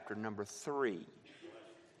chapter number 3.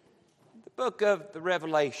 The book of the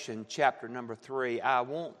Revelation, chapter number 3. I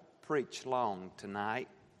won't preach long tonight,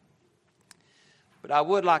 but I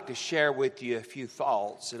would like to share with you a few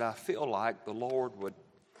thoughts that I feel like the Lord would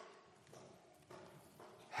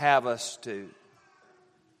have us to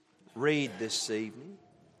read this evening.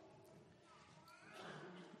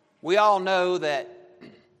 We all know that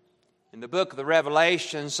in the book of the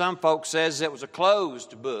Revelation, some folks says it was a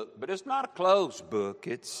closed book, but it's not a closed book.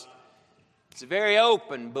 It's a very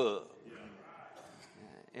open book.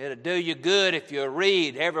 It'll do you good if you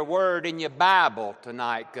read every word in your Bible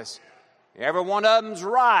tonight, because every one of them's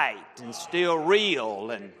right and still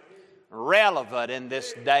real and relevant in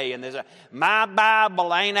this day. And my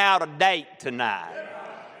Bible ain't out of date tonight.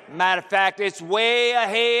 Matter of fact, it's way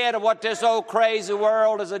ahead of what this old crazy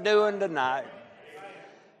world is a-doing tonight.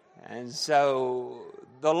 And so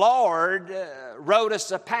the Lord wrote us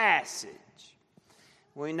a passage.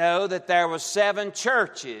 We know that there were 7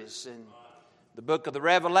 churches in the book of the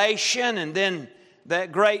Revelation, and then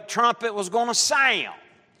that great trumpet was going to sound.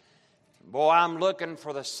 Boy, I'm looking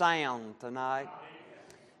for the sound tonight.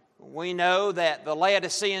 We know that the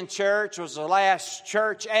Laodicean church was the last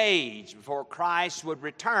church age before Christ would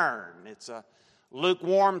return. It's a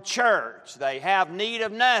lukewarm church. They have need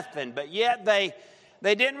of nothing, but yet they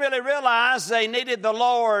didn't really realize they needed the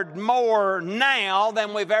Lord more now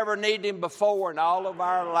than we've ever needed Him before in all of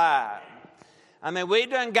our lives. I mean, we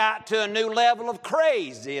done got to a new level of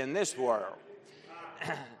crazy in this world.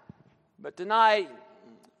 But tonight,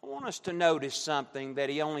 I want us to notice something that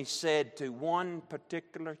He only said to one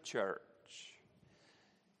particular church.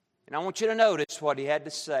 And I want you to notice what He had to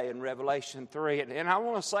say in Revelation 3. And I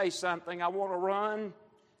want to say something. I want to run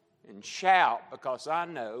and shout, because I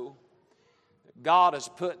know that God has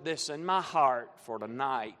put this in my heart for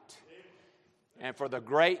tonight and for the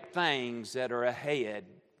great things that are ahead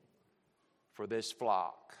for this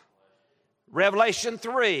flock. Revelation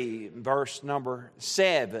 3, verse number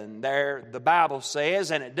 7, there the Bible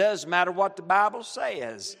says, and it does matter what the Bible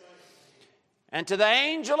says, and to the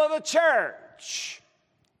angel of the church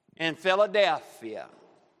in Philadelphia,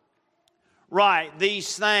 write,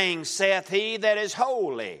 these things saith he that is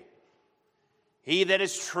holy, he that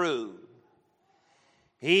is true,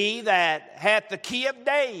 he that hath the key of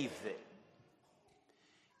David,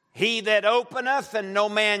 he that openeth and no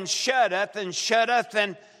man shutteth, and shutteth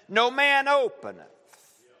and no man openeth.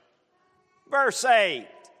 Verse 8,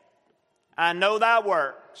 I know thy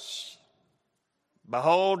works.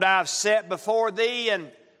 Behold, I've set before thee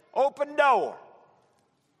an open door.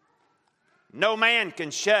 No man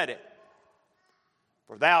can shut it.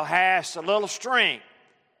 For thou hast a little strength,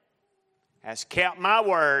 hast kept my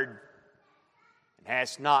word, and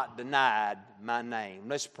hast not denied my name.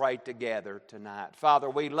 Let's pray together tonight. Father,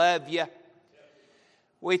 we love you.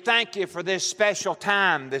 We thank you for this special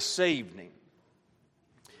time this evening.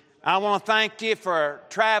 I want to thank you for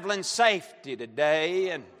traveling safety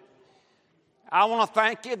today. And I want to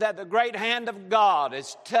thank you that the great hand of God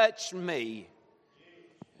has touched me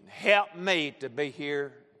and helped me to be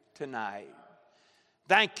here tonight.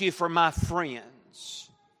 Thank you for my friends.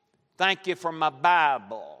 Thank you for my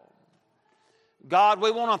Bible. God,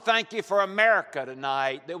 we want to thank you for America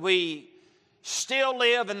tonight, that we still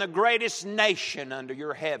live in the greatest nation under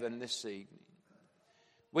your heaven this evening.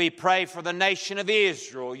 We pray for the nation of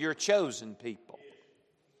Israel, your chosen people.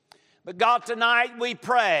 But God, tonight we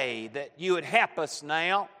pray that you would help us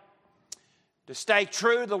now to stay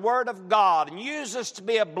true to the Word of God and use us to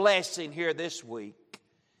be a blessing here this week.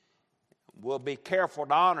 We'll be careful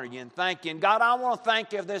to honor you and thank you. And God, I want to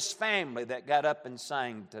thank you for this family that got up and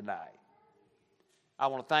sang tonight. I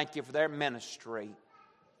want to thank you for their ministry.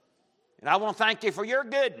 And I want to thank you for your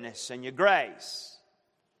goodness and your grace.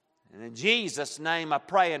 And in Jesus' name I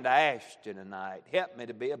pray and I ask you tonight, help me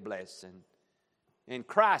to be a blessing. In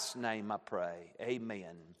Christ's name I pray.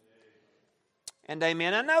 Amen. And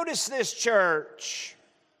amen. I noticed this church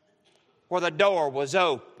where the door was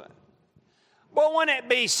open. Well, wouldn't it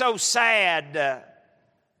be so sad to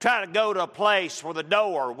try to go to a place where the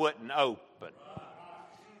door wouldn't open?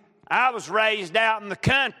 I was raised out in the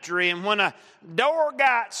country, and when a door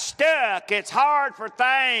got stuck, it's hard for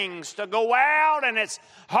things to go out and it's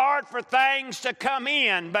hard for things to come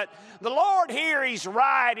in. But the Lord here, He's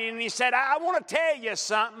writing, and He said, I want to tell you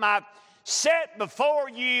something. I've set before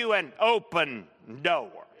you an open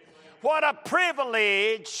door. What a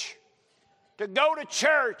privilege to go to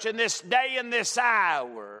church in this day and this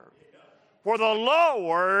hour where the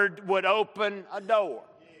Lord would open a door.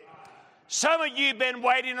 Some of you have been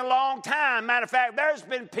waiting a long time. Matter of fact, there's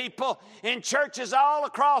been people in churches all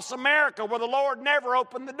across America where the Lord never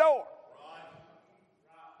opened the door.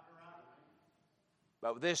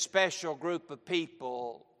 But with this special group of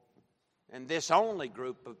people, and this only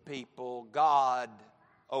group of people, God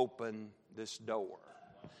opened this door.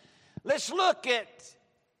 Let's look at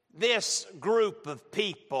this group of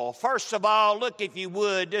people. First of all, look, if you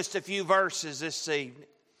would, just a few verses this evening.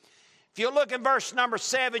 If you look in verse number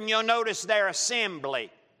 7, you'll notice their assembly.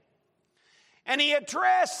 And he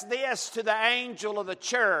addressed this to the angel of the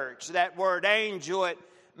church. That word angel, it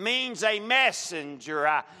means a messenger.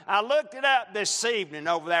 I looked it up this evening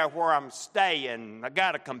over there where I'm staying. I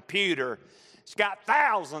got a computer. It's got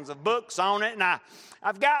thousands of books on it. And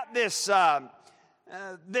I've got this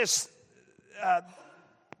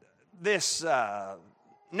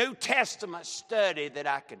New Testament study that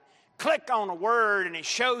I can click on a word and it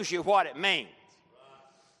shows you what it means.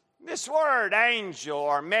 This word angel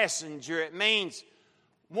or messenger, it means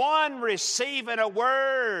one receiving a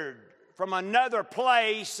word from another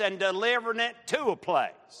place and delivering it to a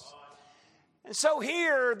place. And so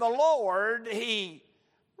here the Lord, He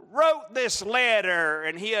wrote this letter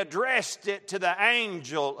and He addressed it to the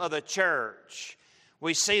angel of the church.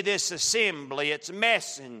 We see this assembly, it's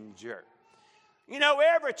messenger. You know,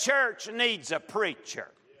 every church needs a preacher.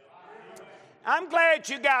 I'm glad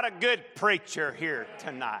you got a good preacher here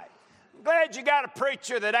tonight. I'm glad you got a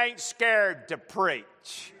preacher that ain't scared to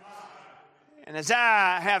preach. And as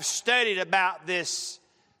I have studied about this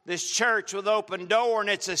church with Open Door and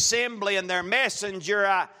its assembly and their messenger,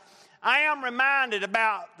 I am reminded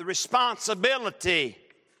about the responsibility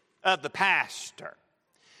of the pastor.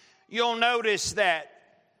 You'll notice that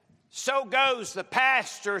so goes the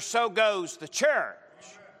pastor, so goes the church.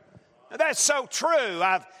 Now, that's so true.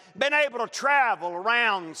 I've been able to travel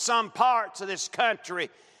around some parts of this country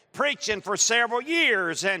preaching for several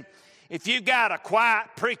years. And if you got a quiet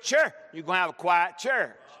preacher, you're going to have a quiet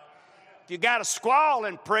church. If you got a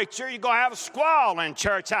squalling preacher, you're going to have a squalling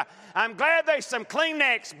church. I'm glad there's some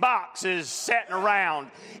Kleenex boxes sitting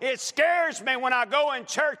around. It scares me when I go in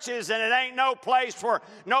churches and it ain't no place where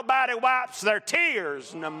nobody wipes their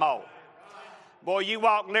tears no more. Boy, you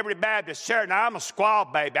walk Liberty Baptist Church, now I'm a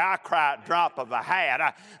squaw baby. I cry at the drop of a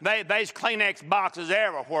hat. There's Kleenex boxes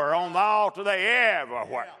everywhere, on the altar, they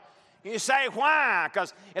everywhere. You say, why?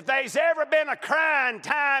 Because if there's ever been a crying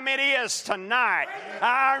time, it is tonight.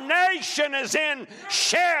 Our nation is in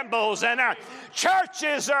shambles and our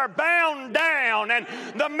churches are bound down and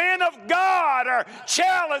the men of God are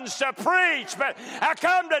challenged to preach. But I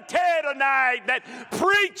come to tell you tonight that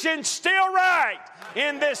preaching's still right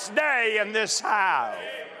in this day and this hour.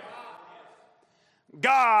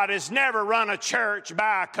 God has never run a church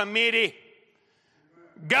by a committee.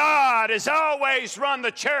 God has always run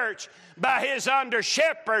the church by His under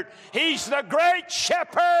shepherd. He's the great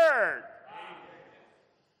shepherd.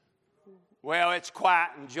 Well, it's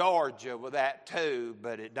quiet in Georgia with that too,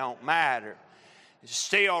 but it don't matter. It's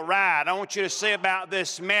still right. I want you to see about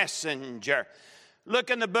this messenger.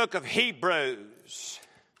 Look in the book of Hebrews.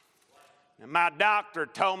 Now, my doctor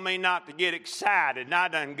told me not to get excited, and I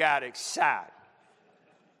done got excited.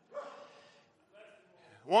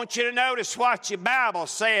 I want you to notice what your Bible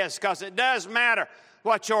says, because it does matter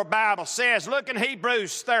what your Bible says. Look in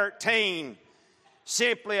Hebrews 13,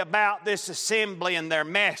 simply about this assembly and their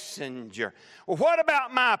messenger. Well, what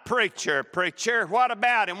about my preacher? What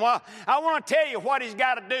about him? Well, I want to tell you what he's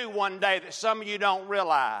got to do one day that some of you don't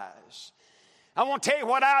realize. I want to tell you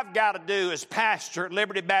what I've got to do as pastor at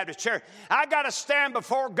Liberty Baptist Church. I got to stand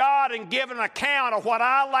before God and give an account of what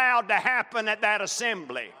I allowed to happen at that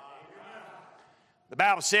assembly. The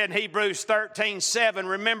Bible said in Hebrews 13:7,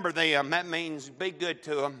 remember them. That means be good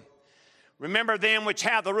to them. Remember them which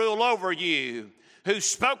have the rule over you, who's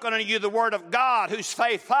spoken unto you the word of God, whose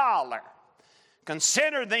faith follow.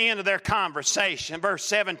 Consider the end of their conversation. Verse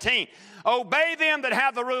 17, obey them that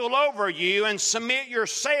have the rule over you and submit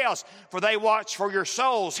yourselves, for they watch for your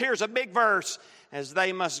souls. Here's a big verse, as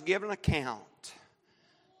they must give an account,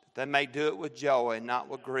 that they may do it with joy and not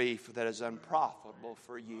with grief, for that is unprofitable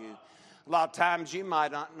for you. A lot of times you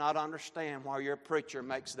might not understand why your preacher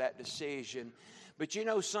makes that decision. But you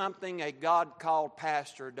know something? A God-called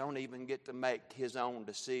pastor don't even get to make his own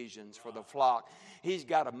decisions for the flock. He's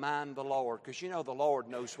got to mind the Lord, because you know the Lord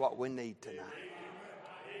knows what we need tonight.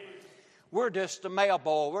 We're just a mail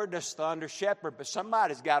boy. We're just the under shepherd, but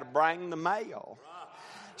somebody's got to bring the mail.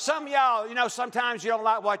 Some of y'all, you know, sometimes you don't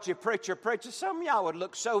like what your preacher preaches. Some of y'all would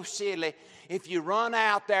look so silly if you run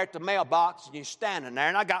out there at the mailbox and you're standing there.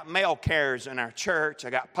 And I got mail carriers in our church. I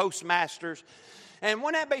got postmasters. And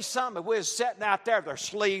wouldn't that be something if we was sitting out there with our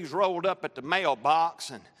sleeves rolled up at the mailbox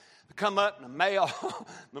and the come up in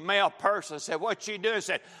the mail person said, "What you doing?"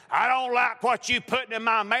 Said, "I don't like what you putting in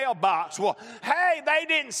my mailbox." Well, hey, they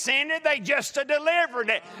didn't send it. They just delivered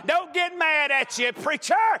it. Don't get mad at you,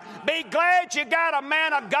 preacher. Be glad you got a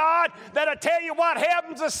man of God that'll tell you what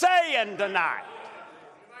heaven's a saying tonight.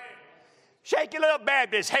 Shake your little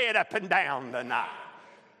Baptist head up and down tonight.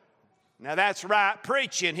 Now that's right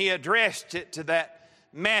preaching. He addressed it to that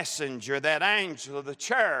messenger, that angel of the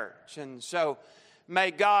church. And so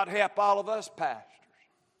may God help all of us pastors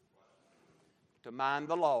to mind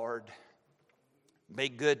the Lord, be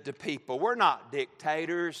good to people. We're not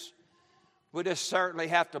dictators. We just certainly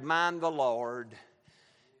have to mind the Lord.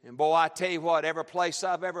 And boy, I tell you what, every place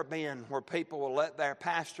I've ever been where people will let their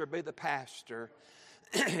pastor be the pastor,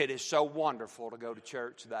 it is so wonderful to go to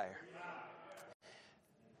church there.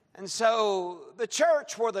 And so the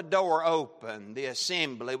church where the door opened, the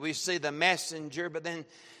assembly, we see the messenger, but then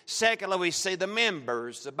secondly we see the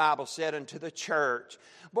members, the Bible said, unto the church.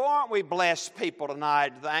 Boy, aren't we blessed people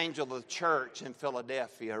tonight, the angel of the church in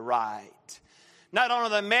Philadelphia, right? Not only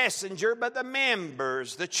the messenger, but the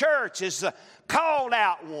members. The church is the called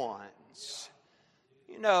out ones.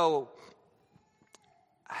 You know,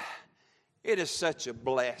 it is such a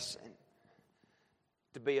blessing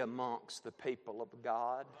to be amongst the people of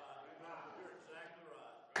God.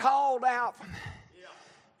 Called out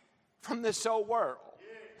from this old world.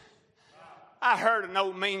 I heard an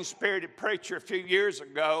old mean-spirited preacher a few years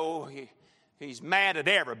ago. He's mad at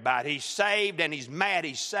everybody. He's saved and he's mad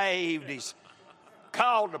he's saved. He's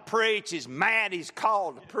called to preach. He's mad he's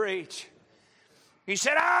called to preach. He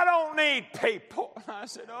said, "I don't need people." I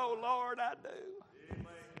said, "Oh, Lord, I do."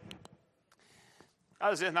 I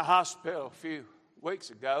was in the hospital a few weeks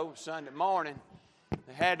ago, Sunday morning.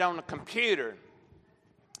 They had it on the computer.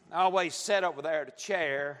 I always sat over there at a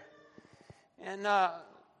chair. And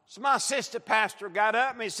so my assistant pastor got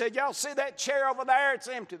up and he said, "Y'all see that chair over there? It's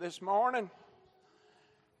empty this morning.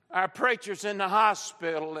 Our preacher's in the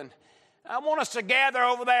hospital, and I want us to gather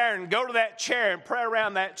over there and go to that chair and pray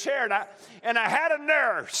around that chair." And I had a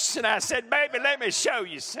nurse, and I said, "Baby, let me show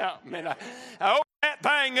you something." And I opened that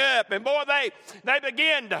thing up, and boy, they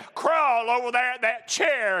began to crawl over there at that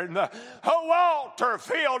chair, and the whole altar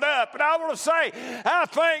filled up. And I want to say, I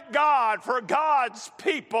thank God for God's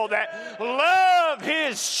people that love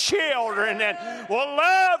His children and will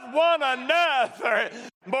love one another.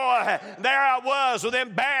 Boy, there I was with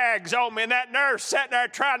them bags on me, and that nurse sat there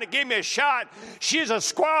trying to give me a shot. She's a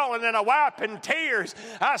squalling and a wiping tears.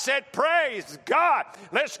 I said, "Praise God.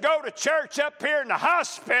 Let's go to church up here in the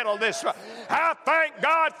hospital this month." I thank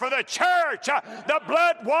God for the church, the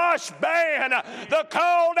blood-washed band, the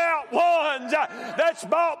called-out ones that's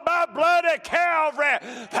bought by blood at Calvary.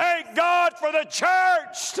 Thank God for the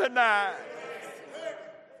church tonight.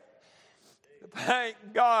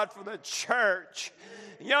 Thank God for the church.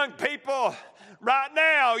 Young people, right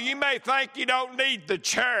now, you may think you don't need the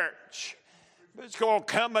church. But it's going to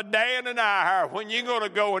come a day and an hour when you're going to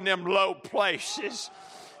go in them low places.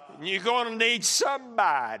 And you're going to need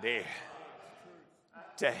somebody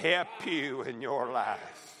to help you in your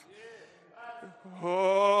life.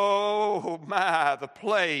 Oh, my, the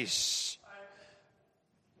place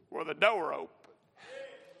where the door opened.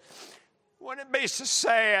 Wouldn't it be so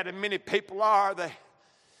sad, and many people are, they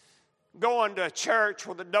going to a church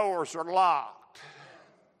where the doors are locked.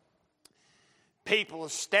 People are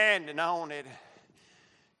standing on it.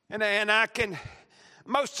 And I can,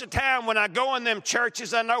 most of the time when I go in them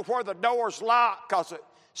churches, I know where the door's locked because it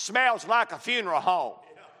smells like a funeral home.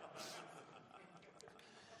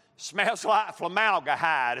 Smells like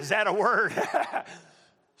formaldehyde. Is that a word?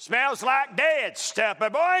 Smells like dead stuff.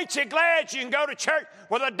 But boy, ain't you glad you can go to church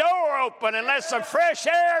with a door open and let some fresh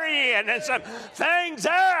air in and some things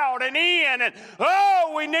out and in. And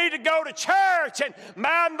oh, we need to go to church and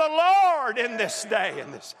mind the Lord in this day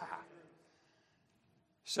and this hour.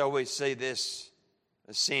 So we see this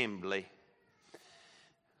assembly.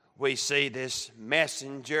 We see this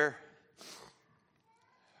messenger.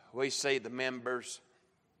 We see the members.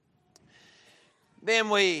 Then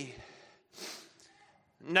we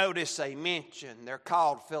notice a mention. They're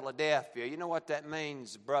called Philadelphia. You know what that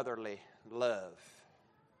means? Brotherly love.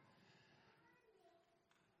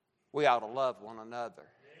 We ought to love one another.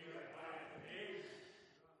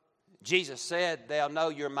 Jesus said, "They'll know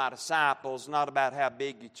you're my disciples," not about how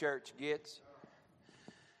big your church gets,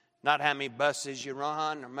 not how many buses you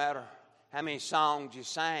run, no matter how many songs you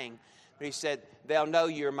sing. But He said, "They'll know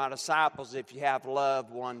you're my disciples if you have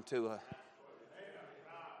love one to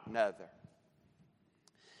another."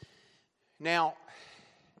 Now,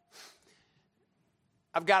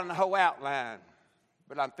 I've got a whole outline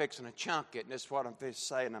but I'm fixing to chunk it, and this is what I'm fixing to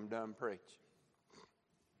say, and I'm done preaching.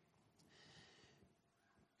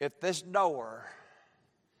 If this door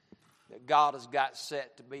that God has got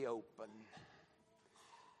set to be open,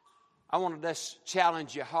 I want to just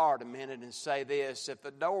challenge your heart a minute and say this. If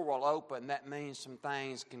the door will open, that means some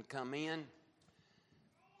things can come in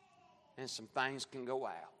and some things can go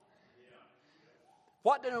out.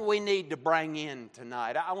 What do we need to bring in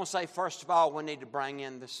tonight? I want to say, first of all, we need to bring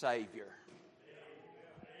in the Savior.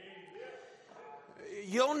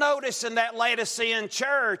 You'll notice in that Laodicean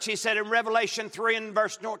church, he said in Revelation 3 and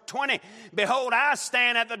verse 20, "Behold, I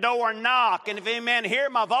stand at the door and knock, and if any man hear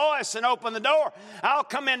my voice and open the door, I'll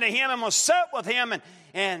come into him and will sup with him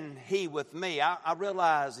and he with me." I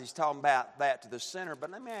realize he's talking about that to the sinner, but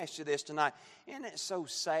let me ask you this tonight. Isn't it so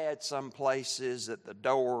sad some places that the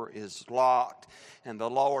door is locked and the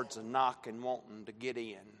Lord's a knocking wanting to get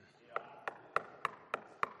in?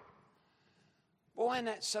 Boy, isn't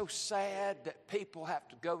that so sad that people have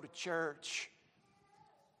to go to church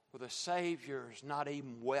where the Savior's not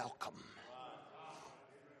even welcome?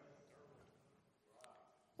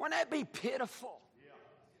 Wouldn't that be pitiful?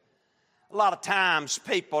 A lot of times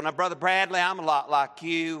people, now Brother Bradley, I'm a lot like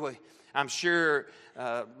you. I'm sure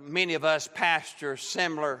many of us pastor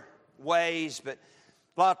similar ways, but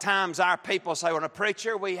a lot of times our people say, "When a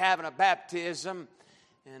preacher, we having a baptism,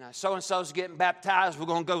 and so-and-so's getting baptized, we're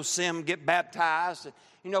going to go see them get baptized." And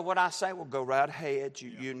you know what I say? Well, go right ahead.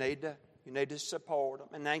 You need to support them.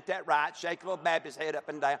 And ain't that right? Shake a little Baptist head up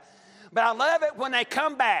and down. But I love it when they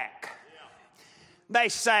come back. They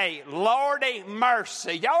say, "Lordy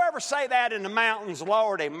mercy." Y'all ever say that in the mountains?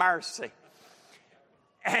 "Lordy mercy."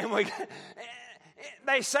 And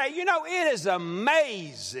they say, "You know, it is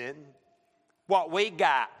amazing what we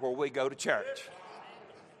got where we go to church."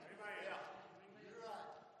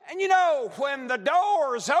 And you know, when the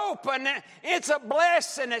doors open, it's a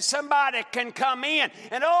blessing that somebody can come in.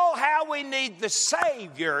 And oh, how we need the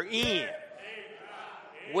Savior in.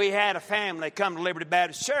 We had a family come to Liberty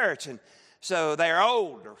Baptist Church, and so they're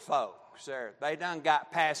older folks. They done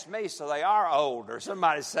got past me, so they are older.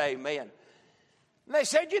 Somebody say amen. And they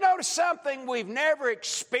said, "You notice something we've never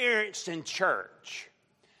experienced in church?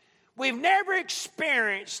 We've never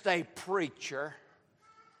experienced a preacher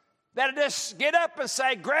that'll just get up and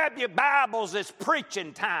say, 'Grab your Bibles, it's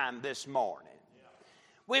preaching time this morning.'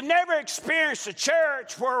 We've never experienced a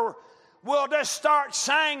church where we'll just start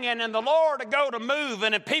singing and the Lord will go to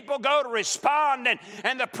moving and people go to responding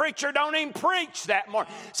and the preacher don't even preach that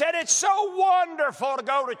morning." Said it's so wonderful to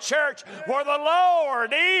go to church where the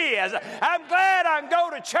Lord is. I'm glad I can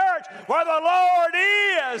go to church where the Lord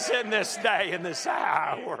is in this day, in this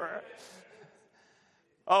hour.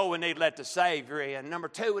 Oh, we need to let the Savior in. Number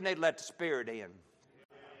two, we need to let the Spirit in.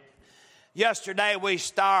 Yesterday we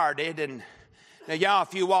started, and now y'all,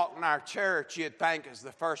 if you walk in our church, you'd think it's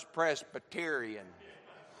the First Presbyterian.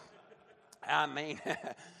 I mean,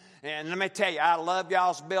 and let me tell you, I love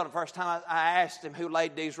y'all's building. First time I asked him who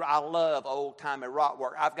laid these, I love old-timey rock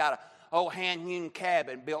work. I've got an old hand-hewn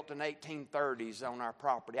cabin built in the 1830s on our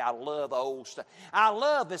property. I love old stuff. I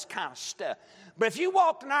love this kind of stuff. But if you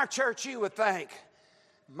walked in our church, you would think,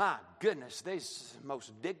 "My goodness, these are the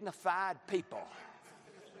most dignified people."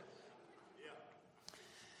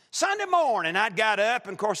 Sunday morning, I got up,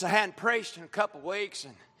 and of course I hadn't preached in a couple of weeks,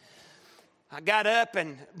 and I got up,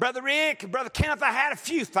 and Brother Rick and Brother Kenneth, I had a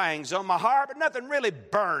few things on my heart, but nothing really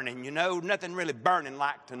burning, nothing really burning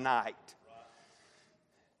like tonight.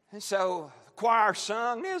 And so the choir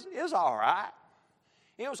sung, it was all right.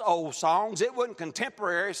 It was old songs. It wasn't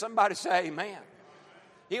contemporary. Somebody say amen.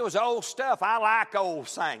 It was old stuff. I like old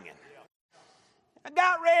singing. I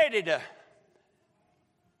got ready to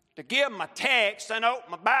give my text and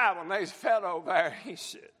open my Bible, and there's a fellow over there. He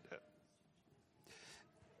said,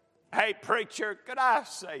 "Hey, preacher, could I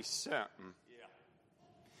say something?"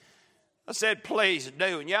 I said, "Please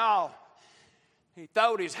do." And y'all, he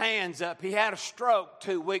throwed his hands up. He had a stroke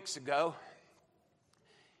 2 weeks ago.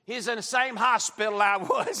 He's in the same hospital I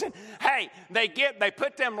was. And hey, they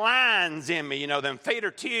put them lines in me, them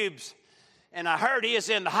feeder tubes. And I heard he is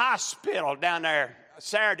in the hospital down there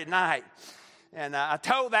Saturday night. And I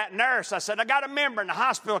told that nurse, I said, "I got a member in the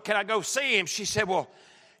hospital. Can I go see him?" She said, "Well,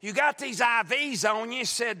 you got these IVs on you." He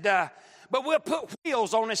said, "But we'll put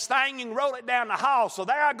wheels on this thing. You can roll it down the hall." So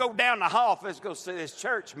there I go down the hall. Let's go see this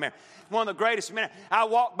church member. One of the greatest men. I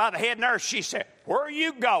walked by the head nurse. She said, "Where are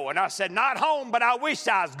you going?" I said, "Not home, but I wish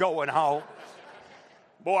I was going home."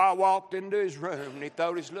 Boy, I walked into his room, and he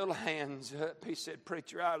throwed his little hands up. He said,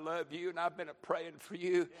 "Preacher, I love you, and I've been praying for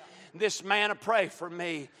you. This man will pray for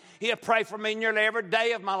me. He'll pray for me nearly every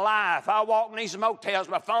day of my life. I walk in these motels,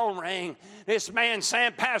 my phone ring. This man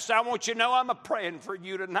saying, Pastor, I want you to know I'm praying for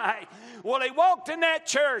you tonight. Well, he walked in that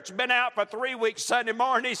church, been out for 3 weeks Sunday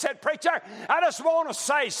morning. He said, Preacher, I just want to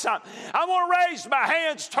say something. I want to raise my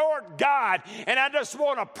hands toward God, and I just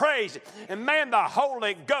want to praise it. And man, the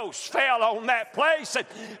Holy Ghost fell on that place, and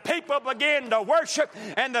people began to worship,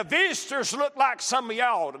 and the visitors looked like some of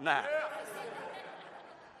y'all tonight.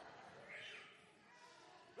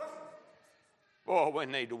 Boy, we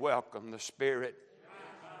need to welcome the Spirit.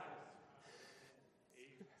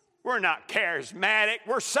 We're not charismatic,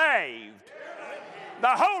 we're saved. The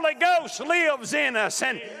Holy Ghost lives in us,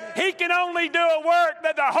 and He can only do a work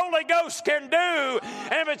that the Holy Ghost can do.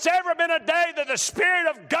 And if it's ever been a day that the Spirit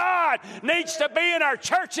of God needs to be in our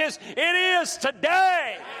churches, it is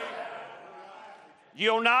today.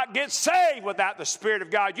 You'll not get saved without the Spirit of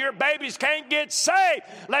God. Your babies can't get saved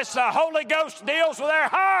unless the Holy Ghost deals with their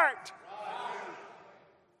heart.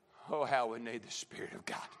 Oh, how we need the Spirit of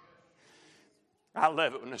God. I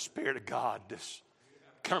love it when the Spirit of God just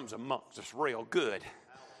comes amongst us real good.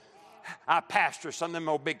 I pastor some of them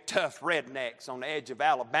old big tough rednecks on the edge of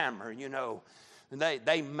Alabama, you know. And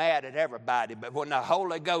they mad at everybody, but when the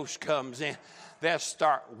Holy Ghost comes in, they'll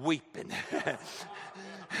start weeping.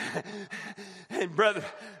 And brother,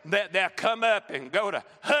 they'll come up and go to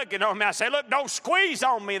hugging on me. I say, look, don't squeeze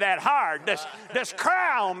on me that hard. Just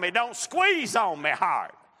cry on me. Don't squeeze on me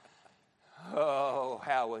hard. Oh,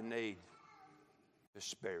 how we need the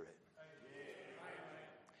Spirit.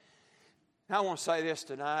 I want to say this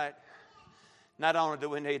tonight. Not only do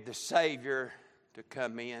we need the Savior to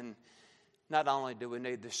come in, not only do we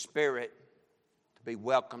need the Spirit to be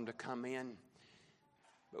welcome to come in,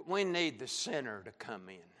 but we need the sinner to come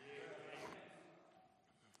in.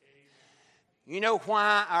 You know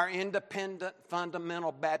why our independent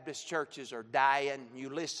fundamental Baptist churches are dying? You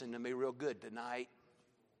listen to me real good tonight.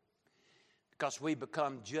 Because we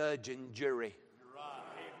become judge and jury. You're right.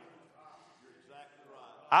 You're exactly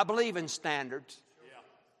right. I believe in standards. Yeah.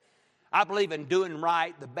 I believe in doing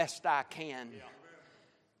right the best I can. Yeah.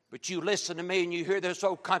 But you listen to me and you hear this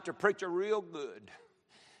old country preacher real good.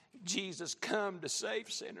 Jesus come to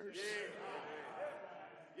save sinners.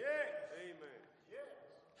 Yeah. Amen.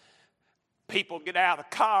 People get out of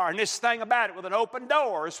the car, and this thing about it with an open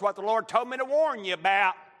door is what the Lord told me to warn you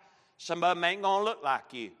about. Some of them ain't going to look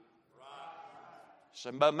like you.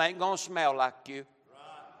 Some of them ain't going to smell like you.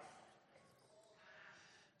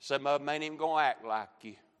 Some of them ain't even going to act like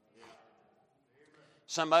you.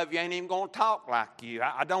 Some of you ain't even going to talk like you.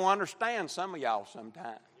 I don't understand some of y'all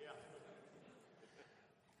sometimes.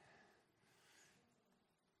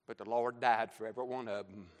 But the Lord died for every one of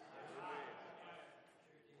them.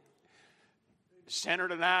 Sinner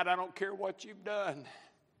tonight, I don't care what you've done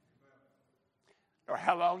or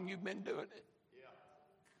how long you've been doing it.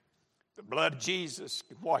 The blood of Jesus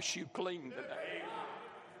can wash you clean today.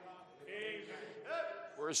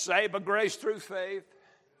 We're saved by grace through faith.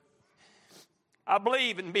 I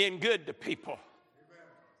believe in being good to people.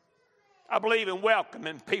 I believe in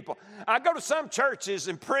welcoming people. I go to some churches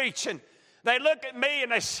and preach, and they look at me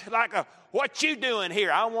and they say, like, what you doing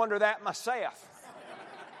here? I wonder that myself.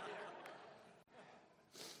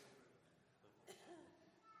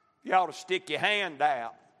 You ought to stick your hand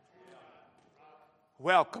out.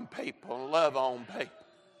 Welcome people and love on people.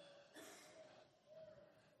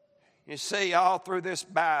 You see, all through this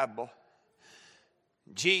Bible,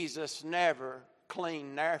 Jesus never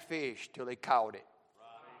cleaned their fish till He caught it.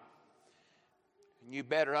 And you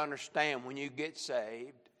better understand, when you get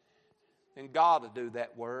saved, then God will do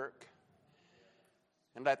that work.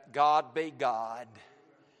 And let God be God.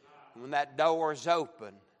 And when that door is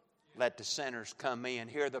open, let the sinners come in.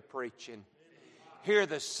 Hear the preaching. Hear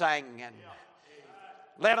the singing.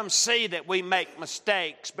 Let them see that we make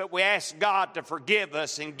mistakes, but we ask God to forgive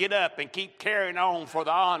us and get up and keep carrying on for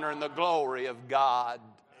the honor and the glory of God.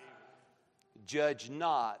 Judge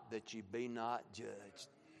not that you be not judged.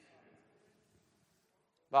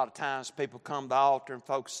 A lot of times people come to the altar and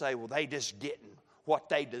folks say, well, they just getting what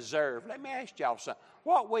they deserve. Let me ask y'all something.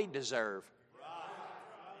 What we deserve?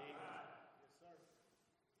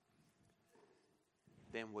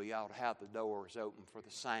 Then we ought to have the doors open for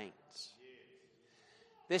the saints.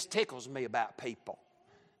 This tickles me about people.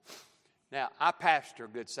 Now, I pastor a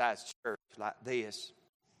good-sized church like this.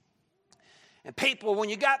 And people, when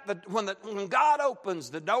God opens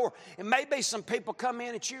the door, it may be some people come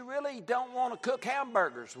in that you really don't want to cook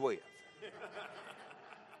hamburgers with.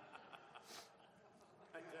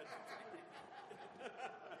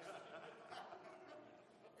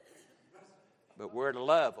 But we're to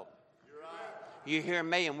love them. You hear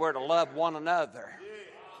me? And we're to love one another.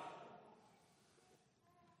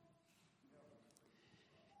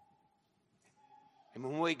 And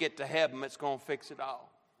when we get to heaven, it's going to fix it all.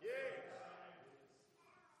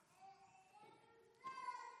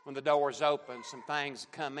 When the doors open, some things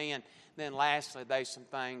come in. Then lastly, there's some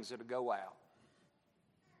things that'll go out.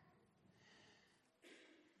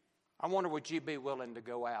 I wonder, would you be willing to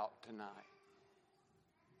go out tonight?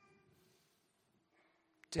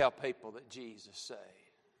 Tell people that Jesus saved.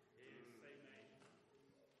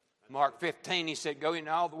 Mark 15, he said, go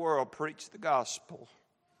into all the world, preach the gospel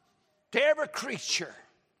to every creature.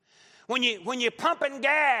 When you're pumping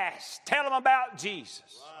gas, tell them about Jesus.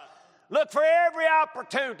 Look for every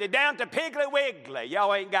opportunity, down to Piggly Wiggly.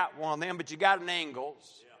 Y'all ain't got one of them, but you got an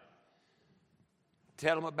Ingles.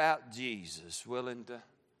 Tell them about Jesus, willing to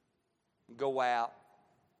go out.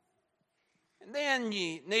 And then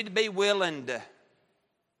you need to be willing to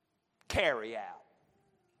carry out.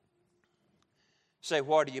 Say,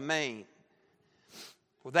 what do you mean?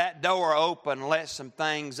 Well, that door open, let some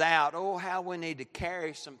things out. Oh, how we need to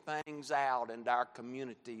carry some things out into our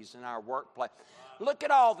communities and our workplace. Look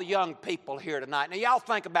at all the young people here tonight. Now, y'all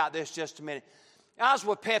think about this just a minute. I was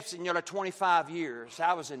with Pepsi nearly 25 years.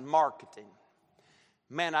 I was in marketing.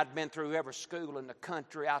 Man, I'd been through every school in the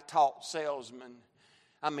country. I taught salesmen.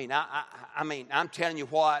 I'm telling you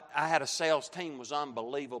what, I had a sales team was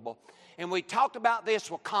unbelievable. And we talked about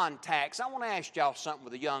this with contacts. I want to ask y'all something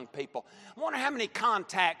with the young people. I wonder how many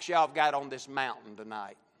contacts y'all have got on this mountain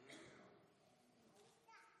tonight.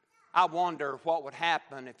 I wonder what would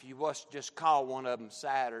happen if you was to just call one of them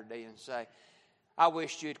Saturday and say, I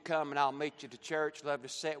wish you'd come and I'll meet you to church. Love to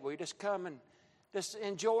sit with you. Just come and just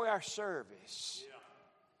enjoy our service. Yeah.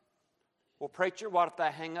 Well, preacher, what if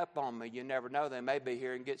they hang up on me? You never know. They may be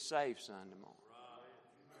here and get saved Sunday morning.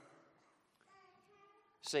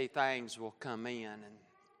 See, things will come in and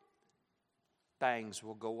things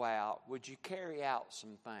will go out. Would you carry out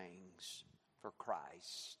some things for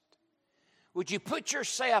Christ? Would you put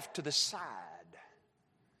yourself to the side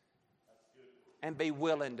and be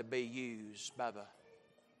willing to be used by the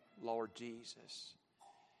Lord Jesus?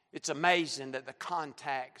 It's amazing that the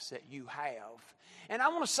contacts that you have. And I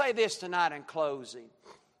want to say this tonight in closing.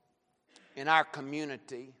 In our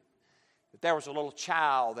community, if there was a little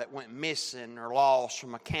child that went missing or lost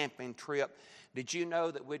from a camping trip, did you know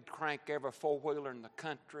that we'd crank every four-wheeler in the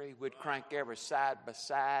country? We'd crank every side by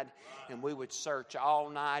side, and we would search all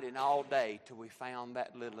night and all day till we found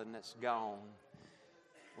that little one that's gone.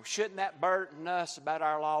 Well, shouldn't that burden us about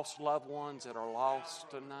our lost loved ones that are lost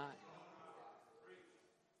tonight?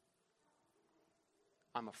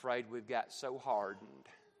 I'm afraid we've got so hardened.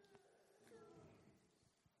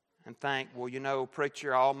 And think, well, you know,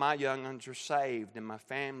 preacher, all my young ones are saved and my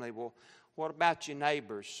family. Well, what about your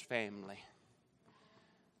neighbor's family?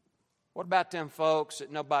 What about them folks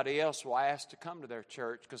that nobody else will ask to come to their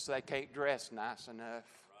church because they can't dress nice enough?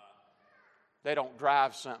 They don't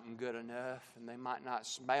drive something good enough, and they might not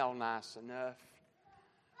smell nice enough.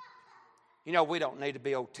 You know, we don't need to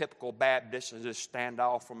be old typical Baptists and just stand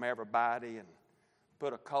off from everybody and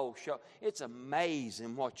put a cold show. It's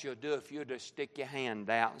amazing what you'll do if you just stick your hand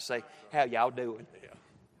out and say, how y'all doing? Yeah.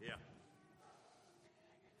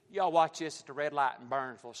 Y'all watch this at the red light in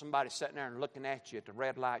Burnsville. Somebody's sitting there and looking at you at the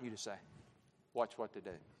red light. You just say, watch what they do.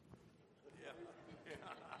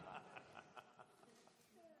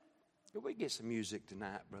 Can we get some music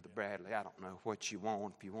tonight, Brother Bradley? I don't know what you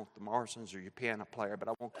want, if you want the Morrisons or your piano player, but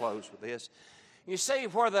I won't close with this. You see,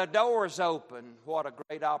 where the doors open, what a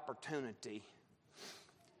great opportunity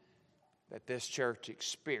that this church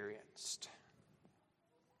experienced.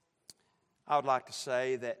 I would like to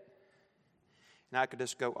say that, and I could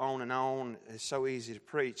just go on and on, it's so easy to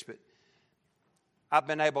preach, but I've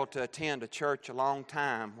been able to attend a church a long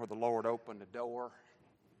time where the Lord opened a door.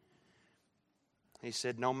 He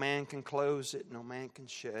said, no man can close it, no man can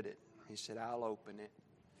shut it. He said, I'll open it.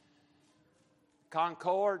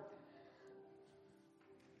 Concord,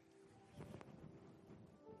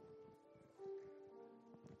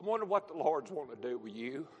 I wonder what the Lord's wanting to do with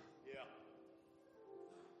you. Yeah.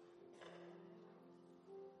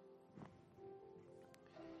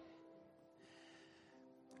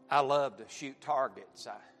 I love to shoot targets.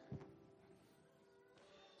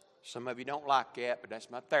 Some of you don't like that, but that's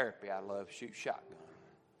my therapy. I love to shoot shotgun.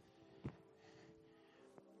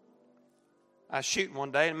 I was shooting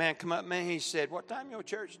one day, and a man come up to me, he said, what time your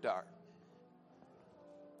church start?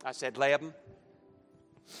 I said, 11.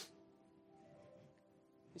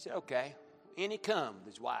 He said, okay. In he come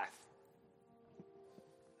with his wife.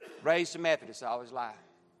 Raised a Methodist all his life.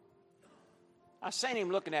 I seen him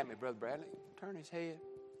looking at me, Brother Bradley. Turn his head.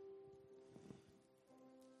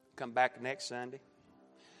 Come back next Sunday.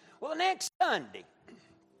 Well, the next Sunday,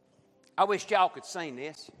 I wish y'all could seen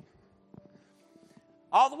this.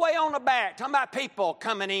 All the way on the back, talking about people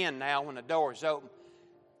coming in now when the door's open.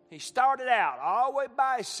 He started out all the way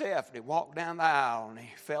by himself, and he walked down the aisle, and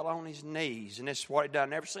he fell on his knees. And this is what he done.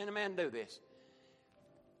 Never seen a man do this.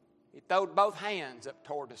 He throwed both hands up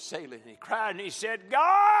toward the ceiling, and he cried, and he said,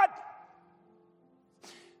 God,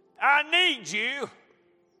 I need you.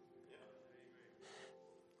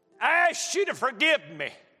 I ask you to forgive me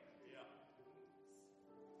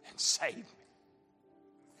and save me.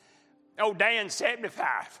 Old Dan,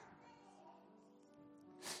 75.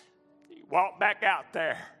 He walked back out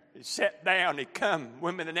there. He sat down. He come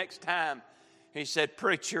with me the next time. He said,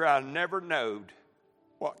 Preacher, I never knowed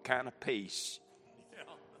what kind of peace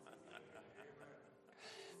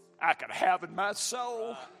I could have in my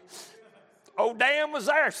soul. Old Dan was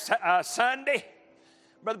there Sunday.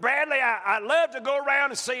 Brother Bradley, I love to go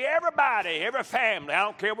around and see everybody, every family. I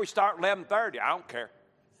don't care if we start 11:30. I don't care.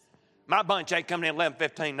 My bunch ain't coming in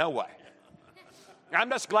 11:15 no way. I'm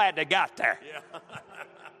just glad they got there. Yeah.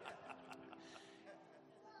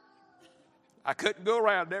 I couldn't go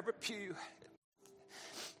around every pew.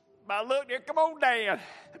 But I looked, here come old Dan.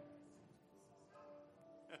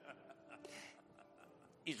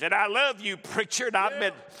 He said, I love you, preacher, and I've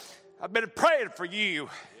been praying for you.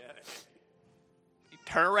 He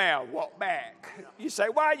turned around, walked back. You say,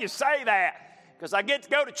 why you say that? Because I get to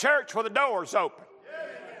go to church where the door's open.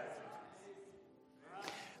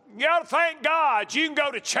 You ought to thank God you can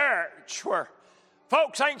go to church where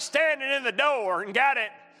folks ain't standing in the door and got it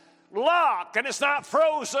locked and it's not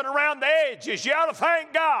frozen around the edges. You ought to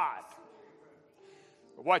thank God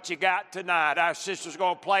for what you got tonight. Our sister's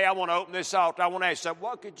going to play. I want to open this altar. I want to ask you,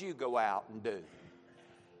 what could you go out and do?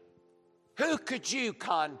 Who could you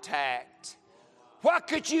contact? What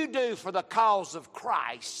could you do for the cause of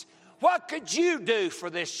Christ? What could you do for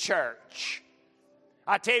this church?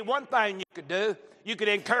 I tell you one thing you could do. You could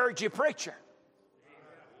encourage your preacher.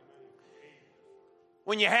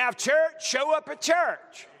 When you have church, show up at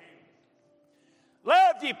church.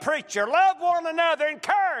 Love your preacher. Love one another.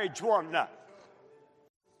 Encourage one another.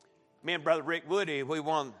 Me and Brother Rick Woody, we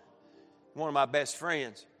won one of my best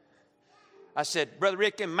friends. I said, Brother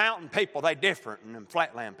Rick, them mountain people, they different than them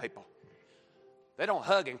flatland people. They don't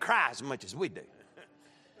hug and cry as much as we do.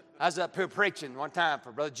 I was up here preaching one time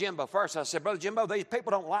for Brother Jimbo first. I said, Brother Jimbo, these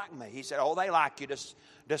people don't like me. He said, oh, they like you.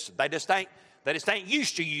 They just ain't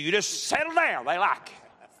used to you. You just settle down. They like you.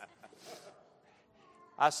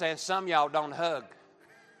 I said, some of y'all don't hug.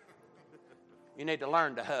 You need to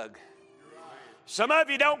learn to hug. Some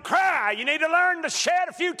of you don't cry. You need to learn to shed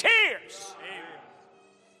a few tears.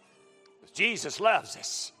 Jesus loves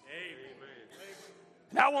us.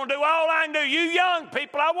 And I want to do all I can do. You young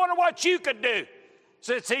people, I wonder what you could do.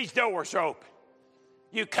 Since these doors are open,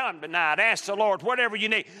 you come tonight. Ask the Lord whatever you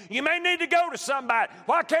need. You may need to go to somebody.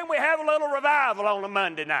 Why can't we have a little revival on a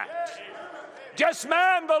Monday night? Just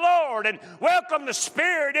mind the Lord and welcome the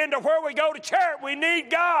Spirit into where we go to church. We need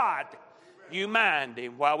God. You mind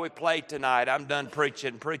Him while we play tonight. I'm done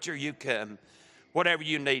preaching. Preacher, you come. Whatever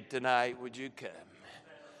you need tonight, would you come?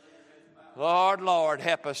 Lord,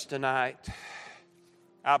 help us tonight.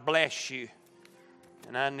 I bless you,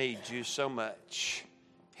 and I need you so much.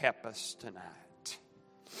 Help us tonight.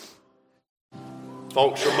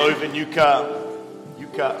 Folks are moving. You come. You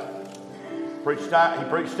come. He preached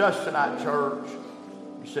us tonight, church.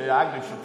 You said, I can do some